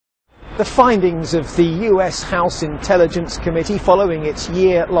The findings of the US House Intelligence Committee following its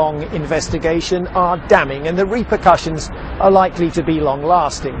year-long investigation are damning, and the repercussions are likely to be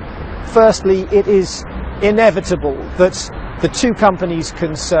long-lasting. Firstly, it is inevitable that the two companies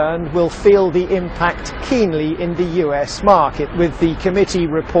concerned will feel the impact keenly in the US market, with the committee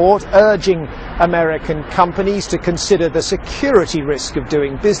report urging American companies to consider the security risk of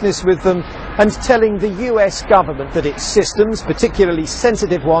doing business with them and telling the US government that its systems, particularly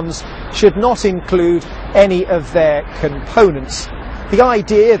sensitive ones, should not include any of their components. The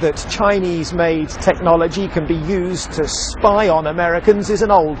idea that Chinese-made technology can be used to spy on Americans is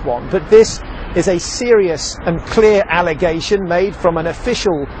an old one, but this is a serious and clear allegation made from an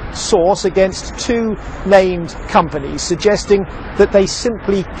official source against two named companies, suggesting that they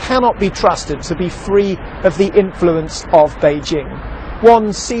simply cannot be trusted to be free of the influence of Beijing.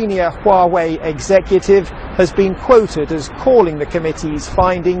 One senior Huawei executive has been quoted as calling the committee's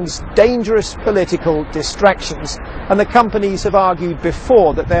findings dangerous political distractions, and the companies have argued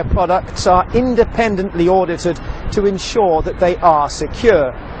before that their products are independently audited to ensure that they are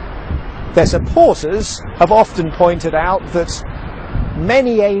secure. Their supporters have often pointed out that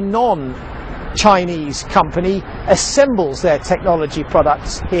many a non-Chinese company assembles their technology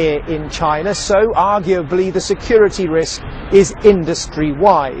products here in China, so arguably the security risk is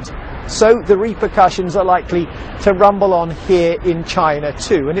industry-wide. So the repercussions are likely to rumble on here in China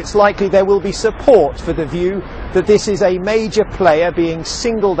too, and it's likely there will be support for the view that this is a major player being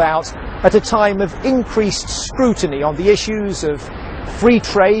singled out at a time of increased scrutiny on the issues of free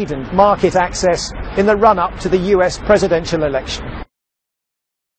trade and market access in the run-up to the US presidential election.